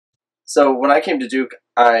So when I came to Duke,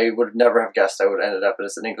 I would never have guessed I would have ended up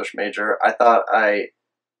as an English major. I thought I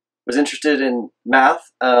was interested in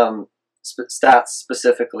math, stats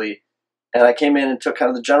specifically, and I came in and took kind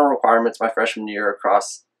of the general requirements my freshman year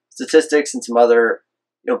across statistics and some other,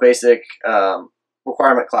 basic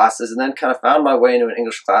requirement classes, and then kind of found my way into an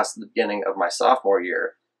English class at the beginning of my sophomore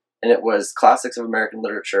year, and it was Classics of American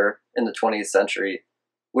Literature in the 20th Century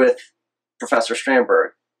with Professor Strandberg.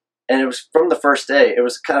 And it was from the first day, it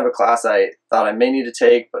was kind of a class I thought I may need to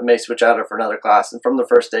take, but may switch out of for another class. And from the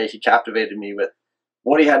first day, he captivated me with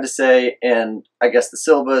what he had to say and I guess the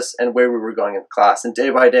syllabus and where we were going in the class. And day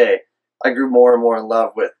by day, I grew more and more in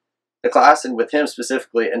love with the class and with him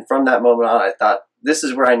specifically. And from that moment on, I thought, this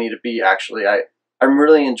is where I need to be, actually. I'm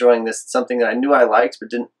really enjoying this. It's something that I knew I liked, but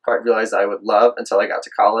didn't quite realize I would love until I got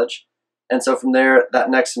to college. And so from there, that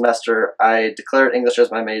next semester, I declared English as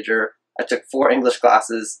my major. I took 4 English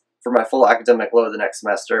classes for my full academic load the next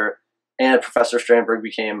semester, and Professor Strandberg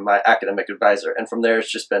became my academic advisor. And from there,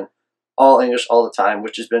 it's just been all English all the time,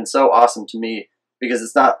 which has been so awesome to me because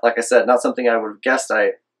it's not, like I said, not something I would have guessed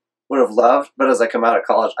I would have loved, but as I come out of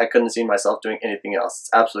college, I couldn't see myself doing anything else.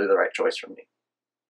 It's absolutely the right choice for me.